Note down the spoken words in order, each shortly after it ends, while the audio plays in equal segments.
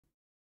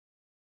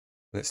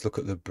Let's look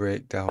at the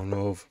breakdown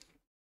of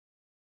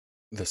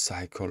the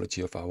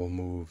psychology of our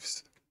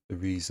moves, the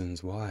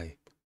reasons why.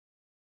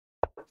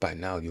 By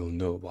now you'll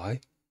know why.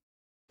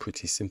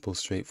 Pretty simple,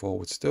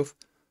 straightforward stuff.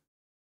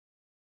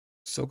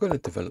 So I'm going to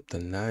develop the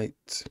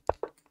knight,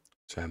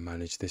 try and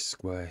manage this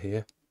square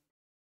here,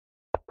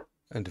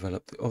 and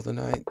develop the other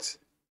knight,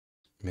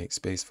 make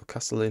space for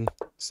castling,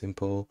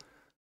 simple,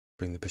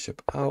 bring the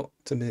bishop out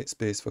to make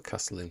space for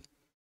castling.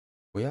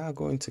 We are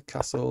going to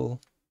castle,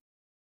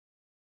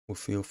 we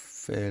feel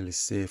fairly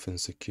safe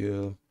and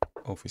secure.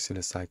 Obviously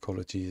the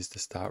psychology is to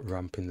start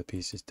ramping the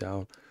pieces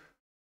down.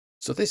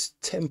 So this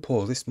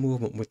tempo, this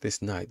movement with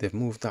this knight, they've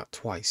moved that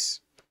twice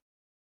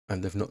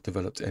and they've not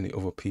developed any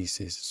other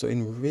pieces. So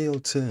in real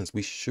terms,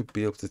 we should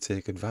be able to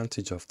take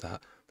advantage of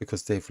that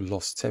because they've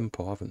lost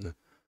tempo, haven't they?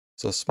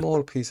 So a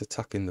small piece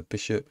attacking the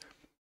bishop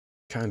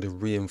kind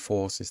of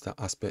reinforces that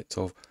aspect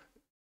of,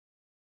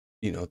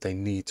 you know, they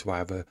need to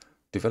either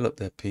develop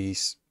their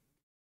piece,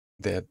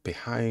 they're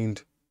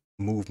behind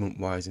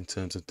movement-wise in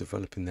terms of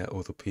developing their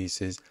other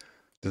pieces.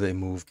 Do they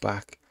move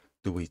back?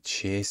 Do we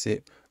chase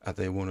it? Are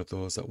they one of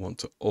those that want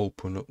to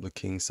open up the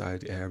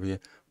kingside area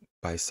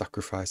by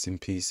sacrificing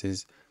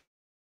pieces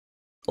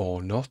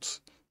or not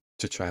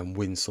to try and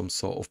win some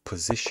sort of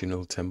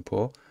positional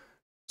tempo?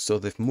 So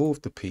they've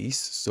moved the piece.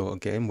 So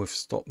again, we've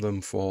stopped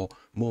them for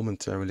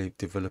momentarily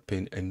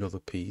developing another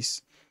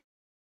piece.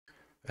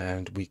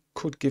 And we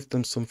could give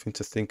them something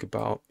to think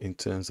about in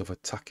terms of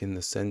attacking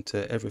the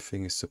center.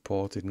 Everything is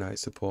supported, knight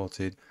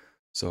supported.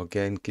 So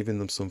again, giving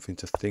them something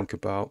to think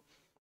about.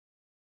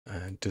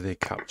 And do they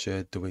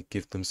capture? Do we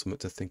give them something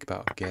to think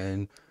about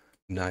again?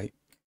 Knight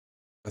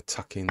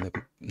attacking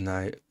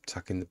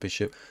the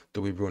bishop.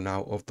 Do we run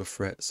out of the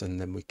threats and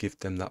then we give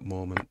them that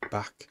moment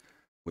back,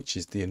 which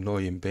is the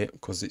annoying bit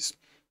because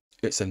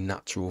it's a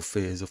natural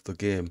phase of the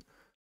game.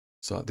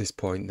 So at this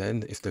point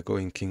then, if they're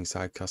going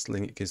kingside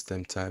castling, it gives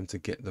them time to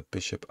get the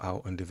bishop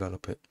out and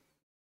develop it.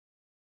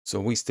 So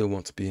we still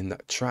want to be in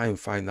that, try and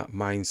find that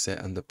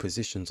mindset and the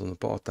positions on the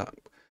board that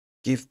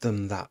give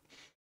them that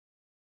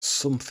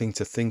something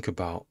to think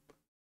about.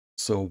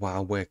 So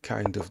while we're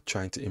kind of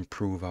trying to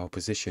improve our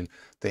position,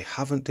 they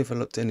haven't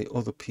developed any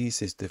other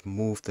pieces. They've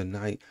moved the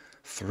knight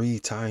 3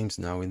 times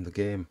now in the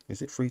game.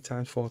 Is it 3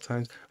 times, 4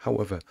 times?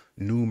 However,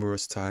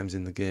 numerous times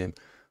in the game.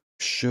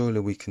 Surely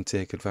we can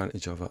take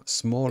advantage of a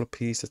smaller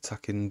piece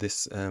attacking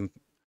this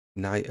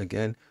knight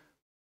again.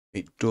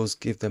 It does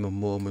give them a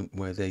moment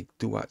where they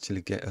do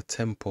actually get a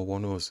tempo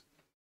on us,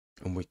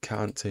 and we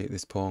can't take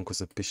this pawn because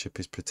the bishop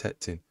is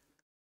protecting.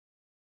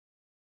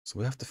 So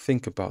we have to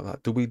think about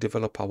that. Do we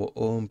develop our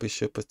own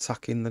bishop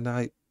attacking the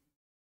knight?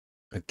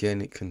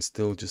 Again, it can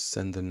still just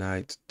send the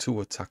knight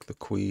to attack the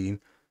queen.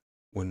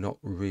 We're not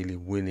really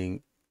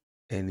winning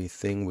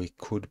anything. We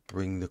could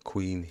bring the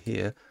queen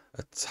here,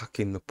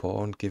 attacking the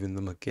pawn, giving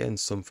them again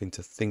something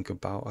to think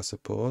about, I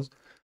suppose.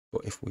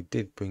 But if we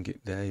did bring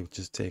it there, it would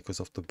just take us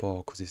off the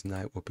board because his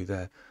knight would be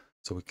there.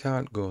 So we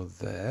can't go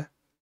there.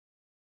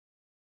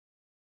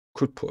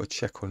 Could put a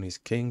check on his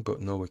king,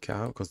 but no, we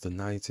can't because the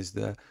knight is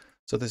there.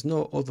 So there's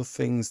no other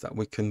things that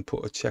we can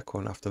put a check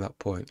on after that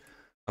point.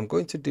 I'm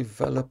going to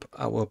develop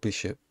our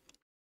bishop.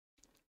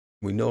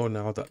 We know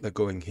now that they're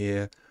going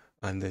here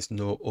and there's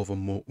no other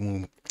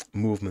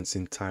movements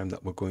in time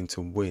that we're going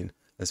to win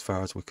as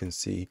far as we can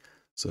see.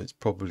 So it's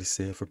probably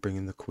safer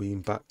bringing the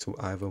queen back to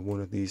either one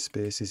of these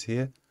spaces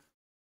here,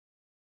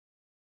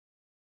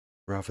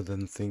 rather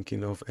than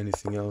thinking of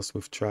anything else.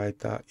 We've tried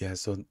that. Yeah,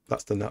 so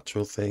that's the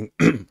natural thing.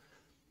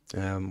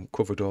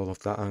 Covered all of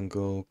that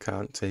angle.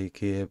 Can't take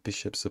here.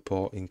 Bishop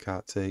supporting.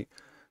 Can't take.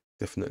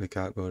 Definitely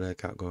can't go there.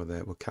 Can't go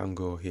there. We can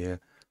go here,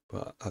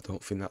 but I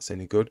don't think that's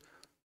any good.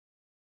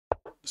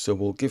 So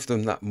we'll give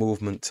them that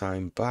movement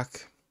time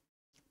back.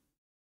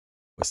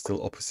 We're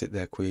still opposite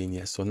their queen,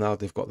 yes. So now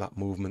they've got that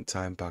movement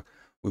time back.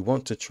 We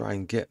want to try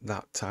and get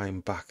that time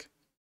back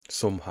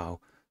somehow.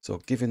 So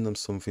giving them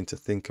something to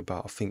think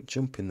about. I think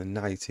jumping the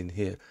knight in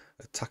here,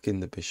 attacking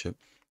the bishop.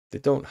 They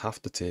don't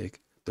have to take.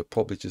 They'll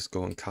probably just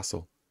go and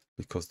castle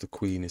because the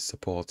queen is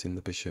supporting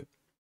the bishop.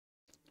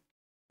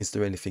 Is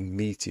there anything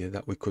meatier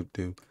that we could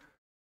do?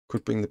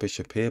 Could bring the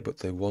bishop here, but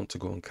they want to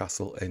go and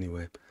castle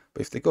anyway.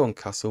 But if they go and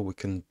castle, we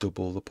can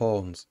double the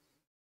pawns.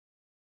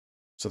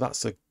 So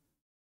that's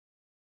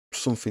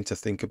something to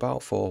think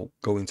about for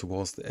going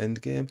towards the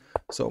end game.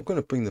 So I'm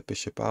going to bring the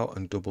bishop out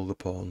and double the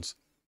pawns.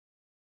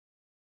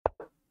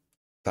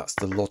 That's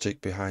the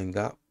logic behind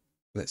that.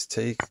 Let's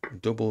take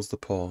doubles the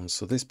pawns.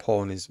 So this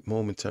pawn is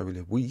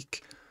momentarily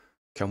weak.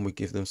 Can we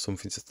give them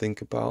something to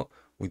think about?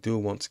 We do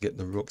want to get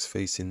the rooks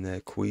facing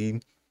their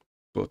queen,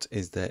 but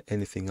is there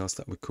anything else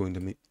that we can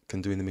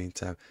do in the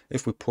meantime?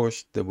 If we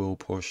push, they will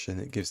push,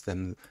 and it gives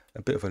them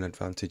a bit of an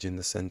advantage in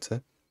the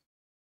center.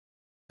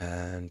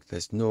 And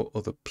there's no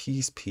other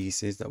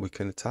pieces that we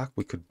can attack.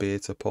 We could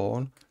bait a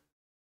pawn,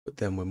 but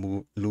then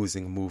we're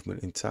losing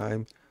movement in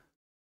time.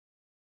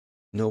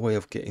 No way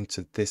of getting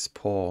to this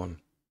pawn.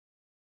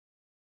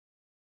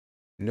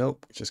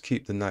 Nope, just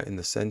keep the knight in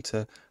the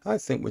center. I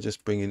think we're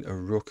just bringing a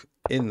rook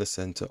in the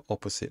center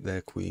opposite their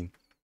queen.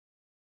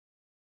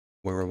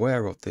 we're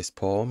aware of this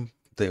pawn,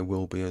 they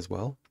will be as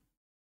well.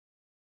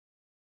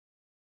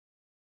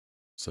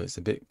 So it's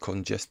a bit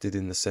congested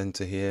in the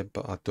center here,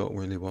 but I don't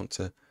really want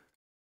to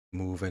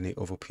move any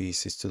other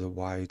pieces to the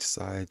wide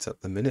sides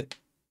at the minute.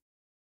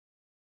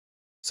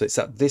 So it's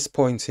at this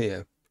point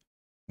here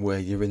where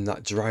you're in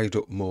that dried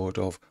up mode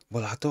of,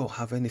 well, I don't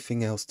have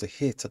anything else to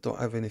hit, I don't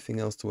have anything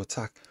else to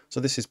attack. So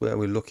this is where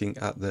we're looking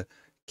at the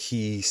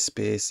key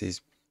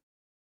spaces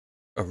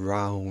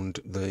around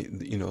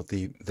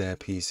their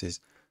pieces,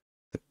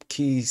 the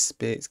key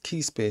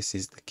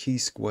spaces, the key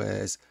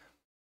squares.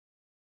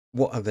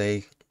 What are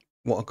they?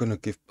 What are going to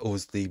give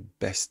us the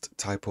best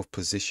type of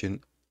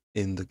position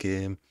in the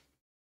game?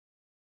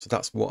 So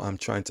that's what I'm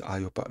trying to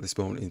eye up at this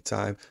moment in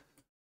time.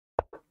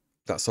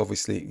 That's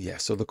obviously, yeah,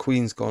 so the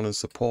queen's gone and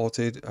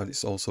supported, and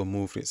it's also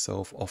moved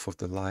itself off of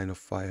the line of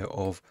fire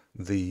of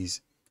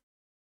these.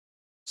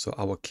 So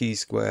our key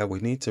square, we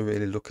need to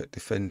really look at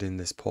defending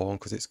this pawn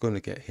because it's going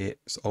to get hit.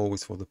 It's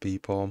always for the B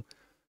pawn.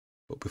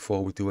 But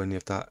before we do any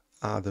of that,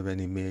 are there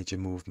any major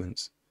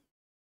movements?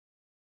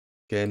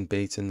 Again,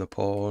 baiting the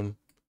pawn,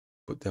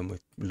 but then we're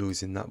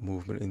losing that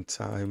movement in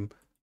time.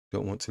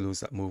 Don't want to lose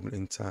that movement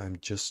in time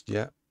just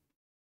yet.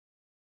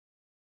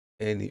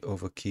 Any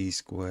other key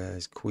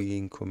squares?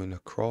 Queen coming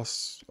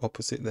across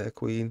opposite their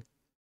queen.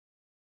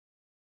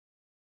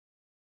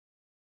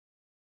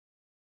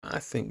 I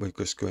think we're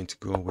just going to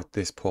go with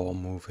this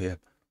pawn move here.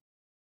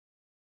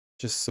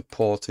 Just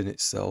supporting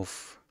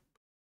itself,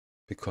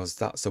 because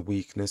that's a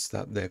weakness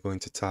that they're going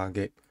to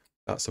target.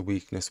 That's a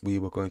weakness we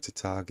were going to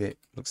target.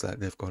 Looks like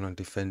they've gone and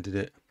defended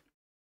it.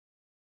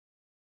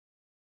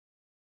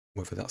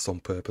 Whether that's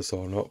on purpose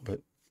or not, but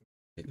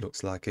it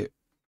looks like it.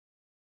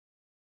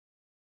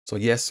 So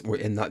yes, we're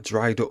in that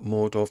dried up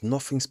mode of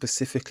nothing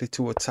specifically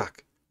to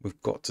attack. We've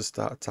got to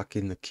start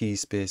attacking the key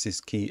spaces,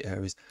 key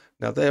areas.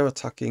 Now they're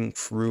attacking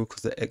through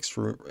because they're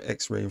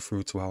x-raying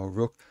through to our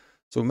rook.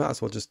 So we might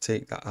as well just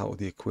take that out of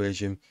the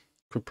equation.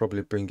 Could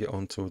probably bring it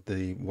onto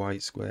the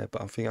white square,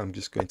 but I think I'm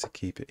just going to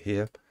keep it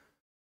here.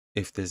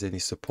 If there's any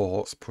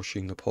supports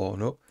pushing the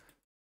pawn up,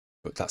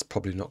 but that's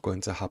probably not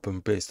going to happen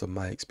based on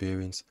my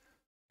experience.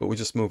 But we're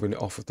just moving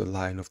it off of the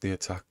line of the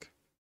attack.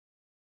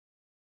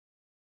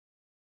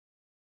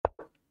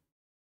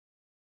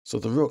 So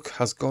the rook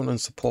has gone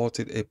and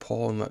supported a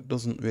pawn that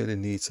doesn't really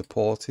need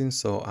supporting,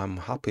 so I'm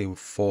happy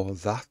for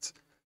that.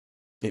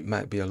 It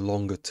might be a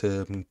longer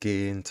term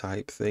gain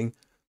type thing.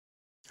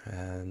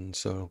 And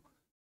so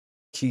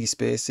key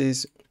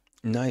spaces,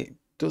 knight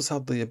does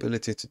have the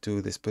ability to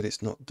do this, but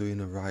it's not doing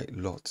the right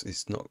lot.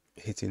 It's not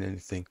hitting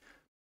anything.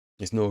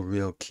 There's no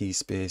real key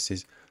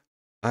spaces.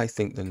 I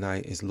think the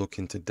knight is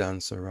looking to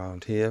dance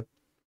around here,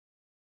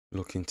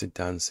 looking to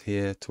dance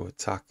here to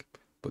attack,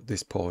 but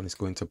this pawn is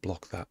going to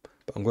block that.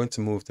 But I'm going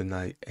to move the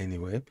knight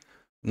anyway.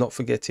 Not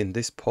forgetting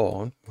this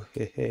pawn,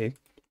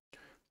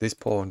 this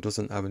pawn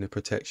doesn't have any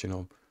protection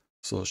on.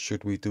 So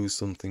should we do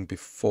something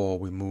before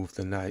we move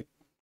the knight?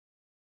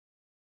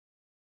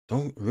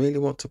 Don't really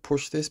want to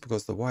push this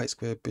because the white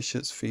square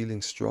bishop's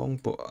feeling strong,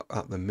 but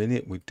at the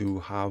minute we do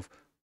have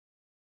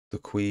the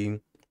queen.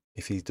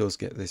 If he does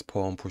get this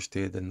pawn pushed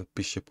here, then the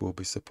bishop will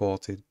be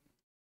supported.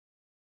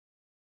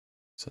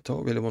 So I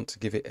don't really want to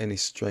give it any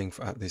strength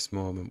at this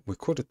moment. We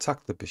could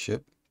attack the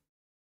bishop,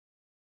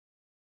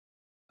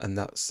 and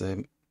that's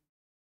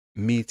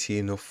meaty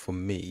enough for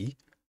me.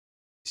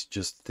 It's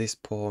just this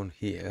pawn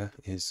here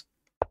is,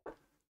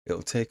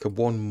 it'll take a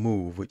one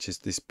move, which is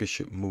this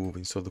bishop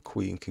moving, so the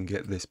queen can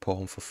get this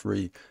pawn for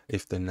free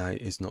if the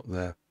knight is not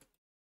there.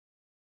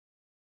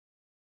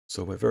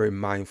 So we're very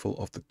mindful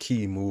of the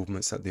key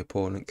movements that the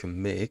opponent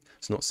can make.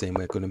 It's not saying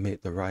we're going to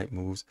make the right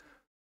moves.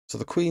 So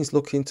the queen's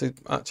looking to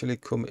actually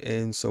come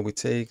in, so we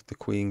take, the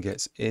queen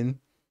gets in,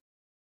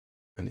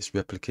 and it's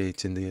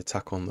replicating the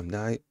attack on the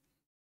knight,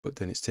 but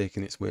then it's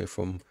taking its way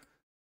from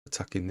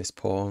attacking this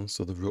pawn,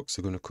 so the rooks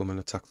are going to come and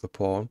attack the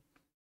pawn.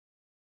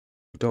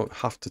 We don't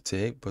have to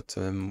take, but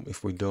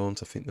if we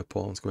don't, I think the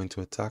pawn's going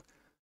to attack.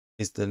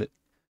 Is there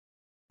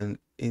an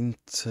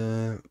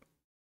intermission?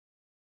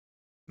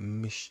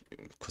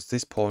 Because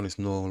this pawn is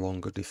no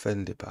longer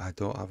defended, but I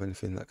don't have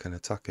anything that can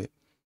attack it.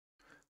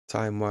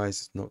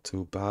 Time-wise, it's not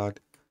too bad.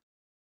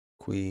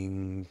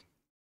 Queen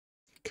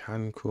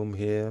can come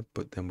here,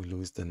 but then we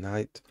lose the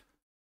knight.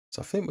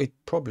 So I think we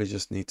probably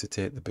just need to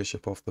take the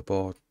bishop off the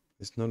board.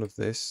 There's none of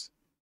this,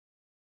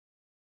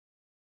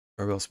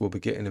 or else we'll be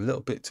getting a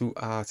little bit too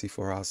arty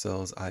for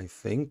ourselves, I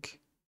think.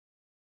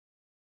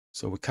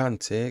 So we can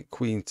take,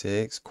 queen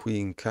takes,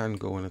 queen can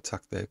go and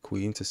attack their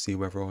queen to see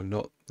whether or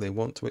not they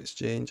want to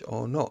exchange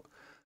or not.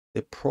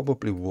 They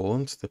probably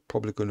won't. They're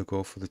probably going to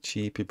go for the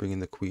cheapie, bringing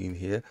the queen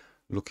here,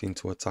 looking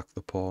to attack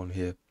the pawn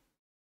here.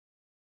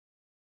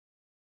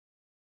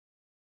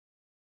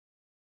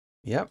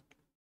 Yep.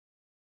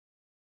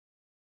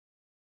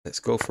 Let's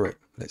go for it.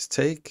 Let's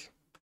take.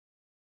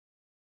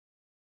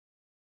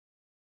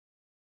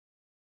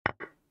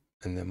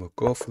 And then we'll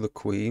go for the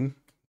queen.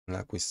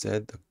 Like we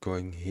said, they're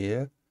going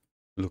here,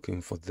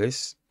 looking for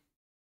this.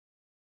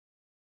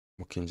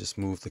 We can just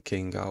move the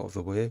king out of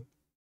the way.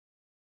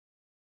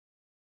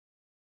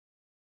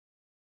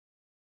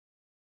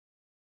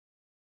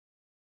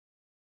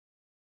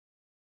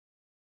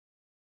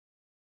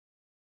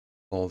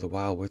 All the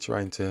while we're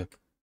trying to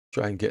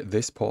get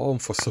this pawn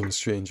for some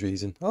strange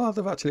reason. Oh,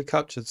 they've actually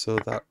captured, so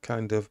that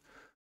kind of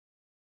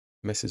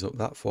messes up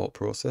that thought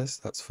process.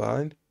 That's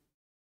fine.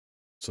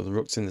 So the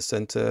rook's in the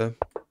center.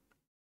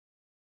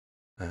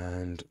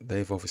 And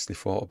they've obviously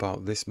thought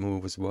about this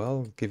move as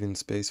well, giving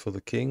space for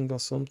the king or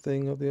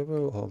something or the other,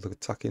 or they're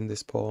attacking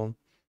this pawn.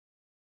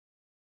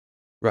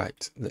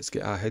 Right, let's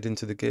get our head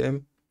into the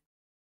game.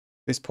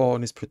 This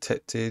pawn is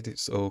protected,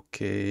 it's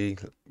okay.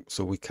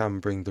 So we can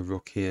bring the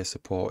rook here,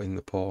 supporting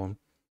the pawn.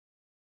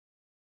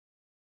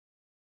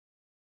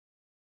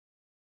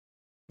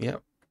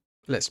 Yep,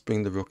 let's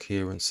bring the rook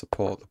here and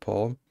support the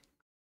pawn.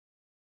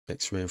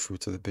 X-ray through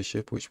to the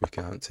bishop, which we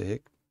can't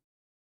take.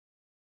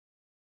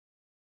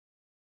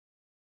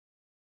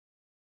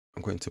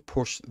 I'm going to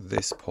push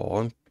this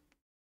pawn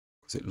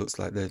because it looks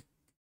like they're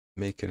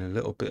making a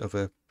little bit of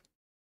a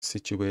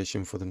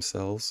situation for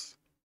themselves.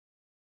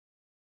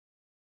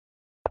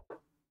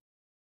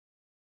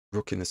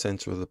 Rook in the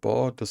center of the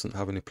board doesn't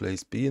have any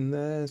place being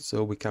there,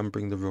 so we can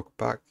bring the rook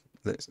back.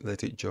 Let's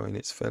let it join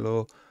its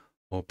fellow,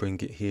 or bring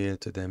it here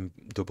to then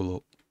double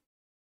up.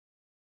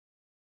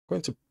 I'm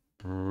going to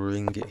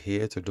bring it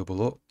here to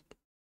double up.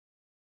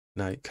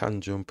 Knight can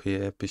jump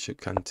here,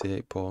 bishop can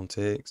take, pawn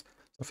takes.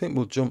 I think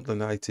we'll jump the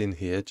knight in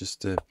here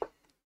just to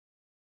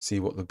see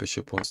what the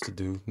bishop wants to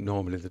do.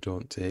 Normally they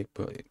don't take,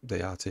 but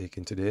they are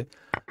taking today.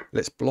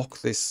 Let's block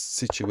this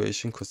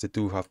situation because they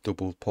do have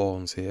double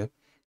pawns here.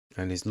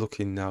 And he's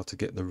looking now to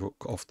get the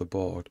rook off the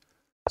board.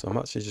 So I'm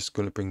actually just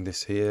going to bring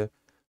this here.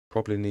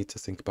 Probably need to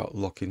think about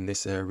locking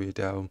this area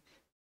down.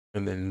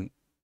 And then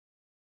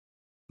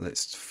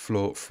let's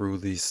float through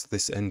this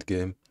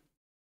endgame.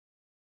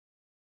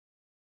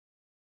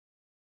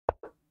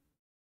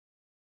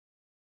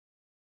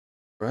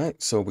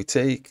 Right, so we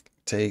takes,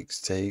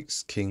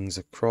 kings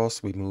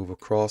across, we move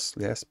across.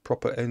 Yes,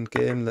 proper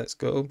endgame, let's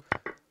go.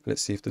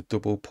 Let's see if the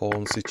double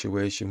pawn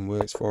situation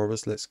works for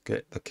us. Let's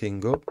get the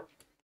king up.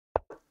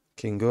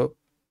 King up.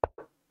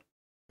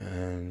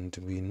 And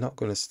we're not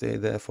going to stay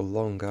there for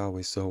long, are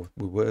we? So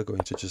we were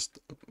going to just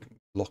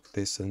block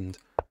this and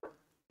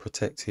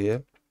protect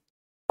here.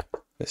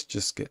 Let's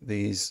just get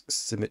these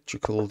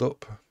symmetrical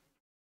up.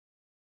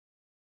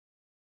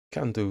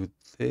 Can do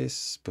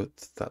this, but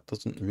that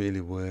doesn't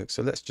really work.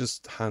 So let's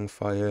just hang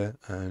fire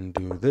and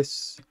do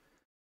this.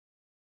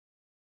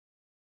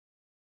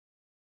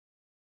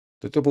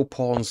 The double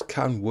pawns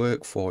can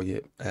work for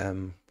you.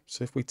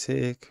 So if we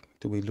take,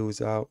 do we lose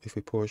out if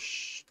we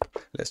push?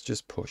 Let's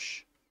just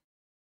push.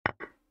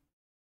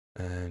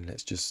 And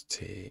let's just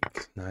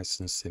take. Nice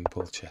and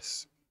simple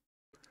chess.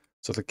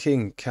 So the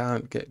king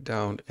can't get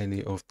down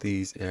any of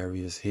these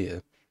areas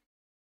here.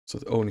 So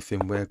the only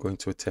thing we're going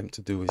to attempt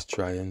to do is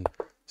try and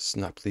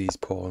snap these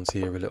pawns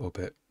here a little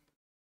bit.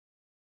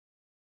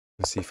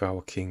 And see if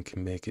our king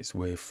can make its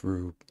way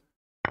through.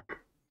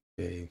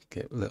 Okay,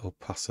 get a little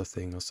passer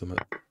thing or something.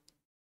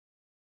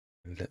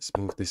 And let's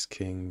move this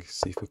king,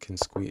 see if we can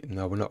squeeze.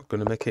 No, we're not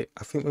going to make it.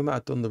 I think we might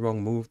have done the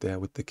wrong move there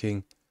with the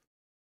king.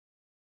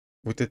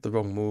 We did the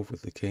wrong move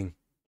with the king.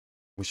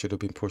 We should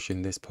have been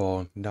pushing this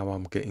pawn. Now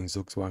I'm getting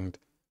zugzwanged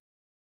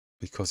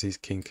because his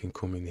king can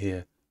come in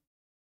here.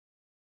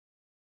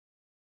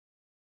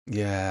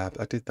 Yeah,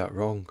 I did that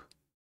wrong.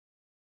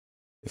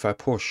 If I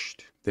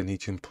pushed, then he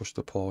can push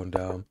the pawn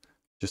down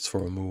just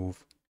for a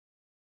move.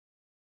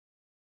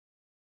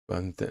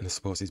 And then I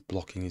suppose he's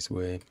blocking his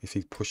way. If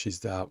he pushes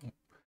that,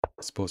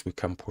 I suppose we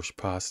can push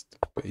past,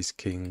 but his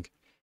king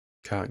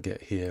can't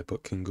get here,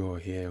 but can go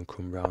here and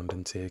come round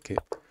and take it.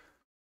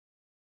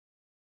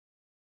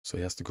 So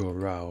he has to go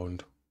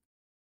around.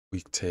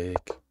 We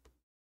take.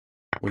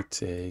 I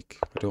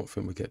don't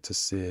think we get to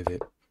save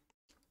it.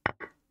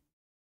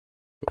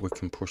 But we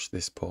can push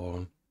this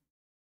pawn.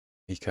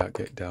 He can't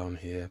get down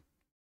here.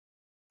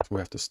 So we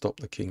have to stop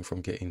the king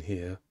from getting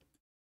here.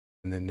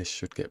 And then this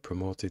should get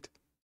promoted.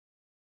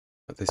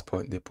 At this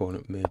point, the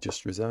opponent may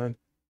just resign.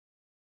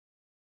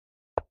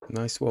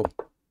 Nice one.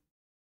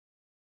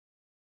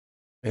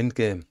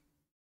 Endgame.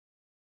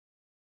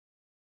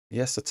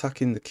 Yes,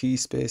 attacking the key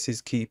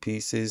spaces, key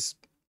pieces,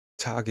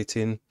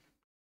 targeting.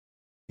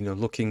 You know,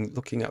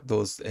 looking at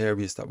those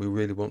areas that we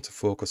really want to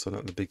focus on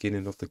at the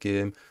beginning of the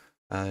game,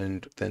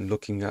 and then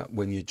looking at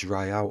when you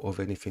dry out of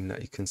anything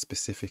that you can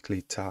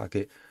specifically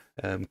target,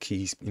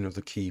 keys, you know,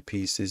 the key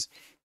pieces,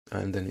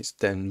 and then it's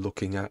then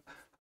looking at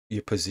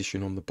your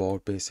position on the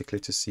board basically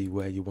to see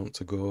where you want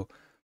to go,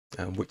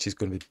 and which is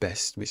going to be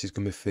best, which is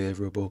going to be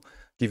favourable,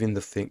 giving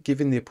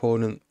the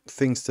opponent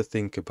things to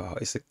think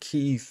about. It's a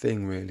key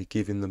thing really,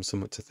 giving them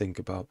something to think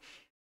about.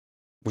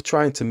 We're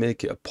trying to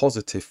make it a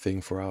positive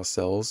thing for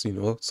ourselves, you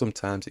know.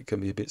 Sometimes it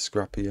can be a bit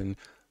scrappy and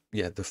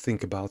yeah, they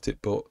think about it,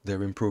 but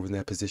they're improving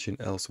their position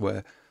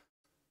elsewhere.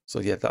 So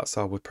yeah, that's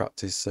how we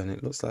practice, and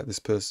it looks like this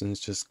person's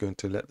just going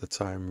to let the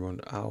time run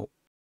out.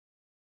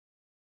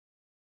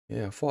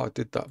 Yeah, I thought I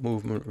did that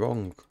movement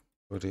wrong,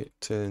 but it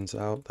turns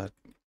out that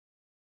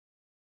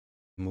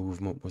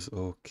movement was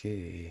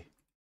okay.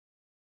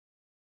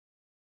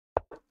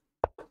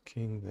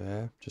 King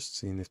there, just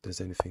seeing if there's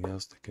anything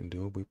else they can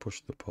do. We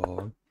push the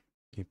pawn,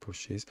 he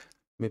pushes.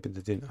 Maybe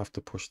they didn't have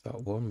to push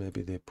that one.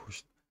 Maybe they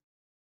pushed...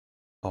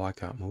 Oh, I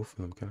can't move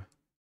from them, can I?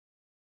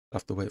 I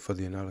have to wait for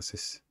the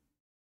analysis.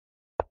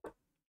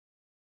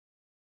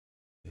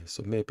 Yeah,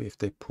 so maybe if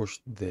they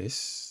pushed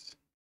this...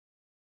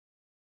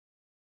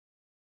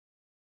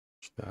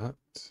 that...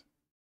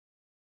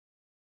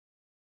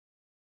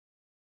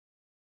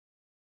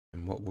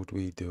 And what would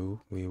we do?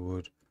 We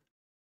would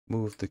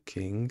move the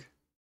king.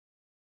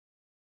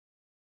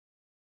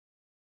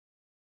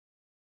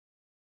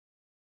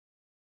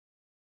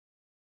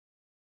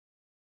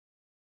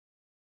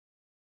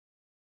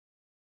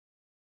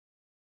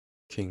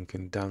 King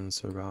can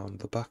dance around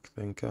the back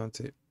then, can't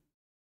it?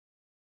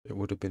 It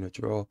would have been a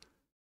draw.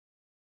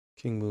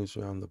 King moves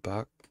around the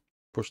back,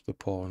 push the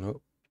pawn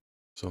up,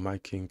 so my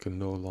king can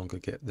no longer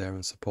get there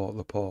and support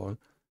the pawn.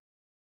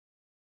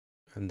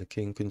 And the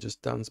king can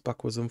just dance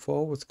backwards and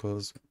forwards,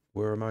 because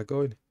where am I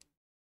going?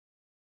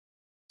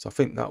 So I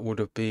think that would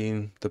have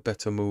been the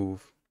better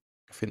move.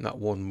 I think that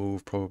one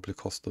move probably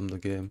cost them the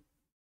game.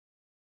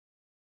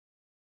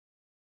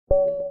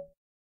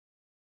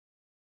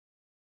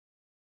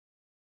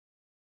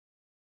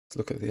 Let's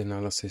look at the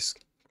analysis,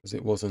 because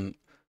it wasn't,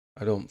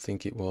 I don't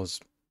think it was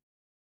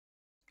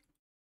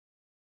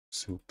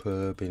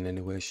superb in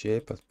any way,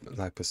 shape.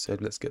 Like I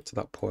said, let's get to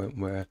that point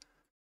where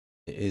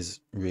it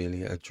is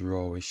really a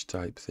drawish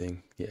type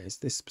thing. Yeah, it's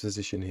this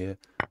position here.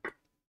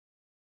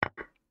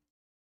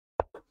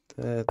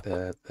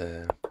 There.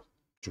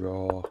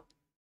 Draw.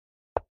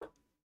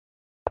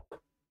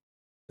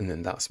 And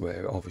then that's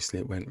where obviously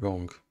it went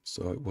wrong.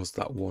 So it was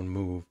that one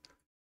move.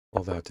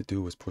 All they had to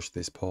do was push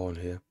this pawn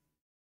here.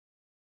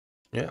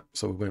 Yeah,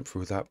 so we went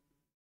through that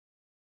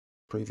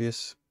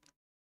previous.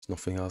 There's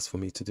nothing else for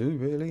me to do,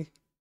 really.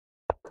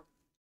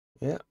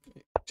 Yeah,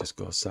 just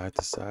go side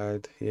to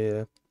side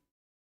here.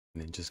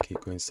 And then just keep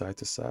going side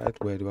to side.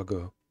 Where do I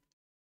go?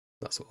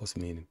 That's what I was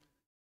meaning.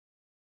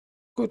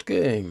 Good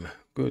game.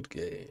 Good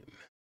game.